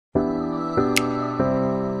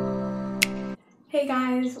Hey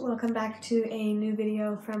guys, welcome back to a new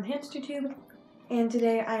video from HamsterTube, and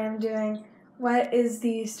today I am doing what is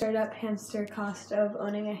the startup hamster cost of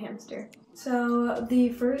owning a hamster. So the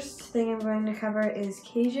first thing I'm going to cover is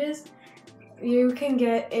cages. You can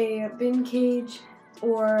get a bin cage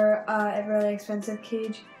or a really expensive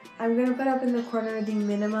cage. I'm going to put up in the corner the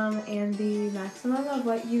minimum and the maximum of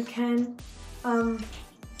what you can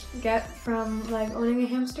get from like owning a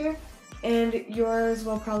hamster. And yours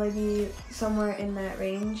will probably be somewhere in that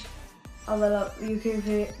range. You could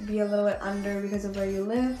be a little bit under because of where you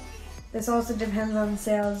live. This also depends on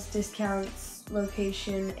sales, discounts,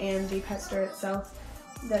 location, and the pet store itself.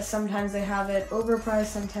 That sometimes they have it overpriced,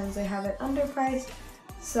 sometimes they have it underpriced.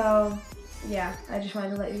 So yeah, I just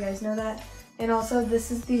wanted to let you guys know that. And also,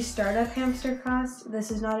 this is the startup hamster cost.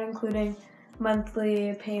 This is not including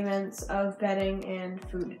monthly payments of bedding and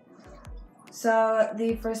food. So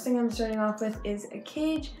the first thing I'm starting off with is a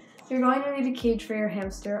cage. You're going to need a cage for your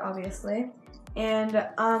hamster, obviously. And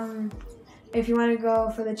if you want to go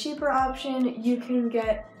for the cheaper option, you can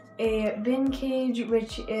get a bin cage,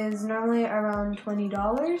 which is normally around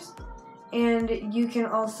 $20. And you can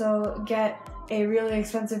also get a really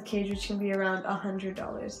expensive cage, which can be around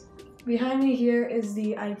 $100. Behind me here is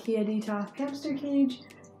the IKEA Detox hamster cage,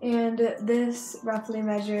 and this roughly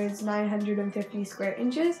measures 950 square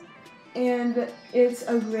inches. And it's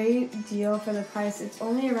a great deal for the price. It's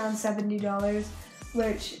only around $70,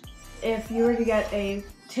 which if you were to get a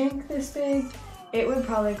tank this big, it would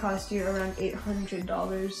probably cost you around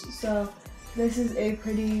 $800. So this is a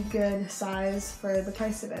pretty good size for the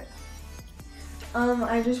price of it.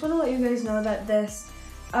 I just want to let you guys know that this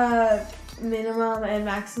minimum and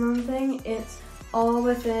maximum thing, it's all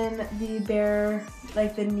within the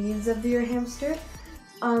the needs of your hamster.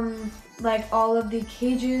 Like all of the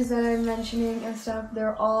cages that I'm mentioning and stuff,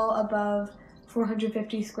 they're all above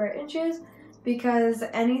 450 square inches, because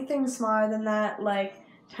anything smaller than that, like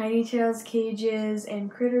tiny tails cages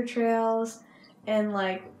and critter trails and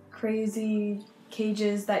like crazy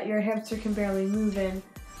cages that your hamster can barely move in,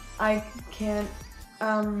 I can't,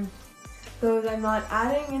 those I'm not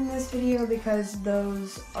adding in this video because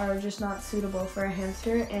those are just not suitable for a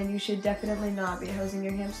hamster, and you should definitely not be housing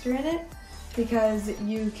your hamster in it, because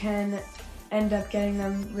you can end up getting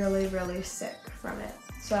them really, really sick from it.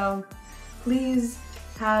 So please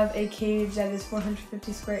have a cage that is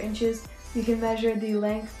 450 square inches. You can measure the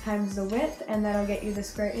length times the width, and that'll get you the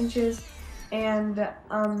square inches. And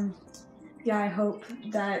yeah, I hope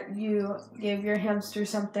that you give your hamster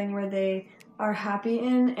something where they are happy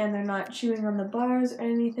in and they're not chewing on the bars or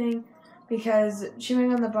anything, because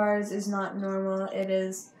chewing on the bars is not normal. It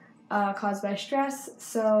is caused by stress.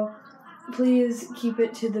 So please keep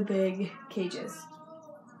it to the big cages.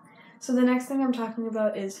 So the next thing I'm talking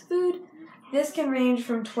about is food. This can range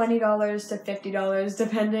from $20 to $50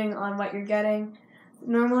 depending on what you're getting.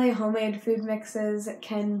 Normally homemade food mixes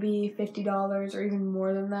can be $50 or even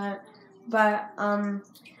more than that. But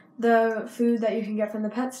the food that you can get from the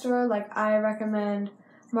pet store, like I recommend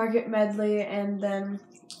Market Medley, and then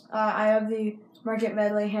I have the Market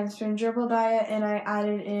Medley hamster and gerbil diet, and I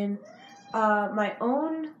added in my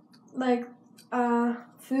own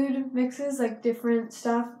food mixes, like different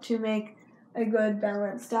stuff to make a good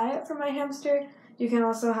balanced diet for my hamster. You can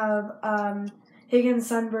also have Higgins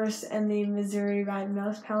Sunburst and the Missouri Rat and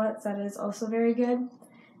Mouse pellets. That is also very good.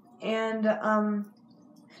 And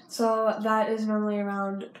so that is normally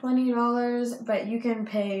around $20, but you can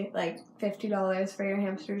pay like $50 for your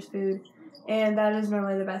hamster's food, and that is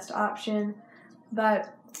normally the best option.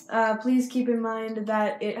 But please keep in mind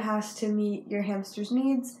that it has to meet your hamster's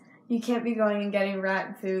needs. You can't be going and getting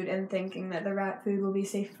rat food and thinking that the rat food will be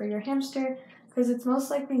safe for your hamster, because it's most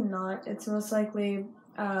likely not. It's most likely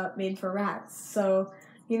made for rats. So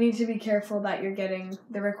you need to be careful that you're getting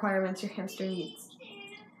the requirements your hamster needs.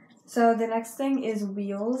 So the next thing is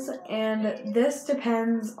wheels, and this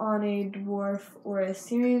depends on a dwarf or a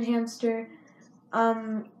Syrian hamster.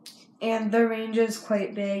 And the range is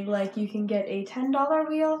quite big. Like you can get a $10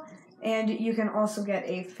 wheel, and you can also get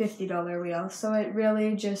a $50 wheel. So it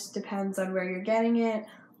really just depends on where you're getting it,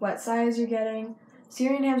 what size you're getting.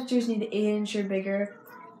 Syrian hamsters need 8-inch or bigger.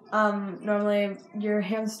 Normally your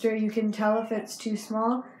hamster, you can tell if it's too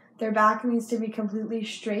small. Their back needs to be completely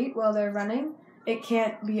straight while they're running. It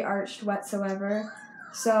can't be arched whatsoever.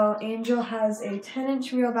 So Angel has a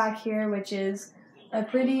 10-inch wheel back here, which is a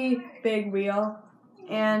pretty big wheel.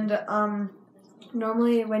 And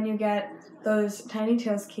normally when you get those tiny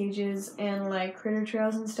tails cages and like critter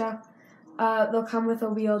trails and stuff, they'll come with a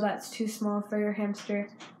wheel that's too small for your hamster.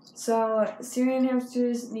 So Syrian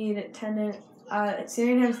hamsters need 8-inch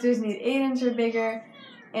or bigger,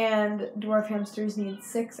 and dwarf hamsters need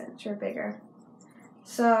 6 inch or bigger.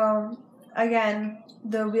 So again,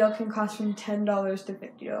 the wheel can cost from $10 to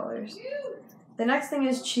 $50. The next thing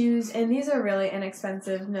is chews, and these are really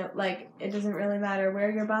inexpensive. No, like, it doesn't really matter where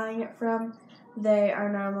you're buying it from. They are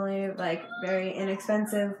normally like very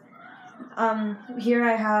inexpensive. Here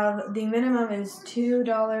I have the minimum is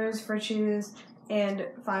 $2 for chews and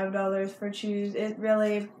 $5 for chews.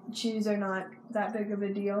 Chews are not that big of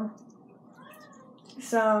a deal.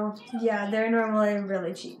 So yeah, they're normally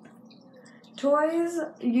really cheap. Toys,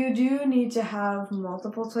 you do need to have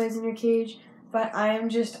multiple toys in your cage, but I am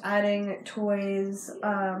just adding toys,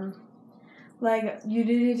 like you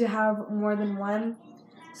do need to have more than one.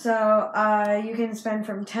 So you can spend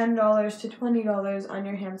from $10 to $20 on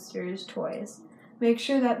your hamster's toys. Make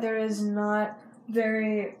sure that there is not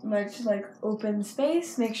very much like open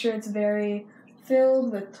space. Make sure it's very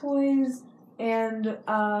filled with toys and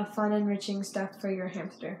fun, enriching stuff for your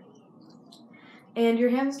hamster. And your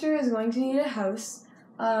hamster is going to need a house,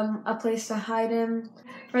 a place to hide in.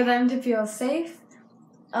 For them to feel safe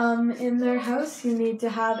in their house, you need to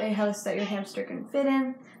have a house that your hamster can fit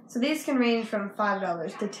in. So these can range from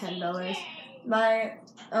 $5 to $10. My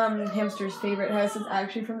hamster's favorite house is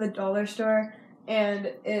actually from the dollar store,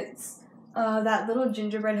 and it's that little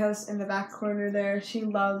gingerbread house in the back corner there. She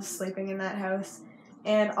loves sleeping in that house.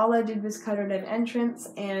 And all I did was cut out an entrance,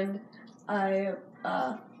 and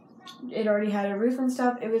it already had a roof and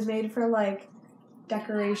stuff. It was made for like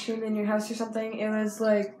decoration in your house or something. It was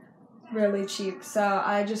like really cheap. So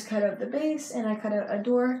I just cut out the base and I cut out a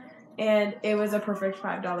door, and it was a perfect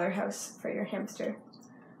 $5 house for your hamster.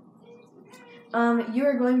 You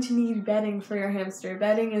are going to need bedding for your hamster.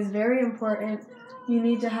 Bedding is very important. You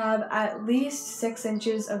need to have at least 6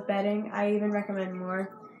 inches of bedding. I even recommend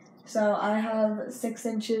more. So I have 6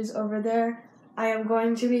 inches over there. I am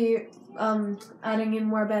going to be adding in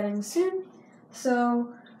more bedding soon.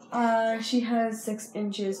 So she has 6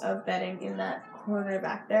 inches of bedding in that corner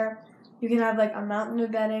back there. You can have like a mountain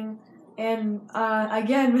of bedding. And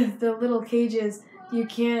again, with the little cages, you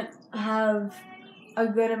can't have a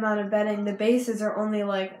good amount of bedding. The bases are only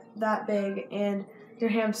like that big, and your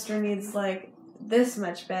hamster needs like this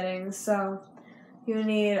much bedding. So you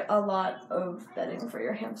need a lot of bedding for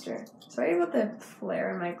your hamster. Sorry about the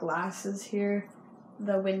flare in my glasses here.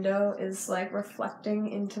 The window is like reflecting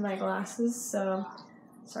into my glasses, so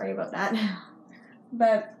sorry about that.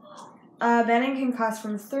 But bedding can cost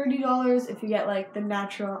from $30 if you get like the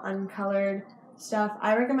natural uncolored stuff.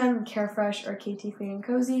 I recommend Carefresh or KT Clean and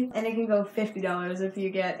Cozy, and it can go $50 if you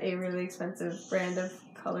get a really expensive brand of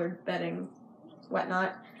colored bedding,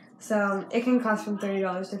 whatnot. So it can cost from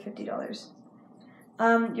 $30 to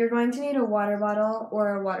 $50. You're going to need a water bottle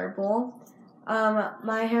or a water bowl.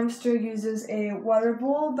 My hamster uses a water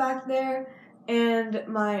bowl back there, and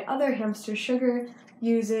my other hamster, Sugar,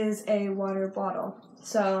 uses a water bottle.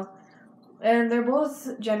 So, and they're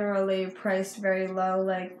both generally priced very low,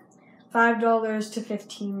 like $5 to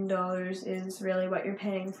 $15 is really what you're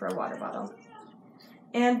paying for a water bottle.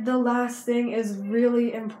 And the last thing is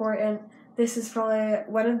really important. This is probably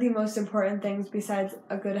one of the most important things besides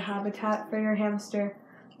a good habitat for your hamster.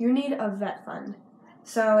 You need a vet fund.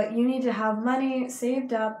 So you need to have money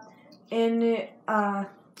saved up in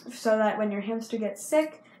so that when your hamster gets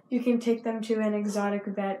sick, you can take them to an exotic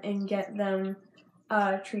vet and get them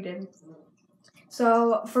treated.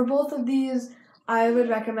 So for both of these, I would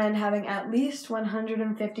recommend having at least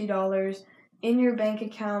 $150 in your bank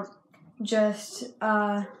account just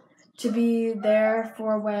to be there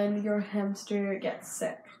for when your hamster gets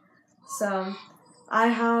sick. So I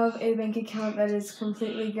have a bank account that is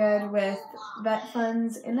completely good with vet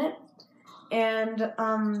funds in it,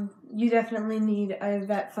 and you definitely need a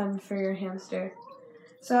vet fund for your hamster.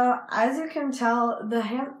 So as you can tell, the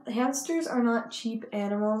hamsters are not cheap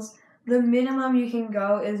animals. The minimum you can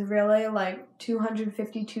go is really like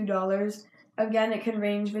 $252. Again, it can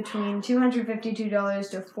range between $252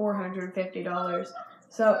 to $450.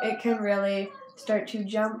 So it can really start to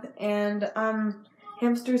jump, and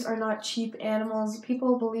hamsters are not cheap animals.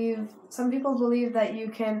 Some people believe that you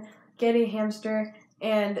can get a hamster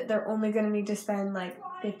and they're only going to need to spend like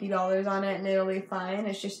 $50 on it and it'll be fine.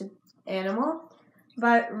 It's just an animal.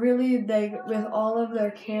 But really, with all of their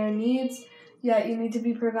care needs that you need to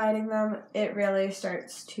be providing them, it really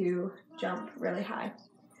starts to jump really high.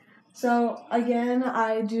 So again,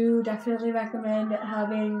 I do definitely recommend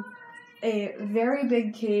having a very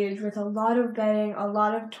big cage with a lot of bedding, a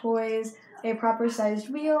lot of toys, a proper sized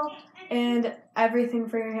wheel, and everything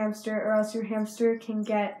for your hamster, or else your hamster can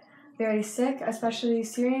get very sick. Especially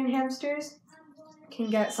Syrian hamsters can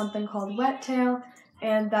get something called wet tail,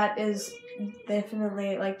 and that is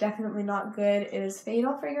definitely not good. It is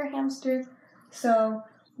fatal for your hamster. So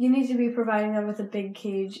you need to be providing them with a big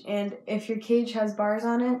cage, and if your cage has bars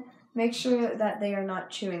on it, make sure that they are not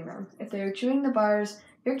chewing them. If they are chewing the bars,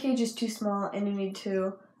 your cage is too small and you need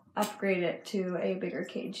to upgrade it to a bigger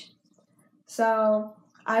cage. So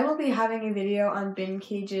I will be having a video on bin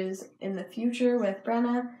cages in the future with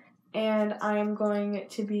Brenna, and I am going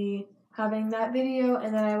to be having that video,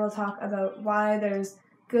 and then I will talk about why there's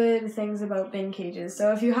good things about bin cages.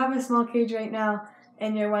 So if you have a small cage right now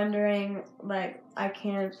and you're wondering, like, I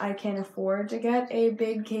can't afford to get a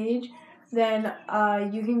big cage, then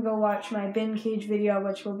you can go watch my bin cage video,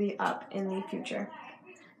 which will be up in the future.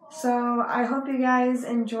 So I hope you guys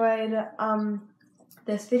enjoyed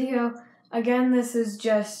this video. Again, this is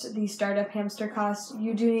just the startup hamster cost.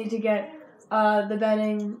 You do need to get the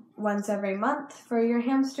bedding once every month for your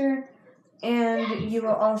hamster, and you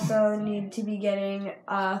will also need to be getting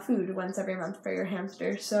food once every month for your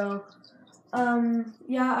hamster. So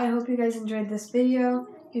yeah, I hope you guys enjoyed this video.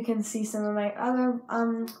 You can see some of my other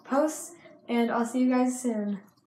posts, and I'll see you guys soon.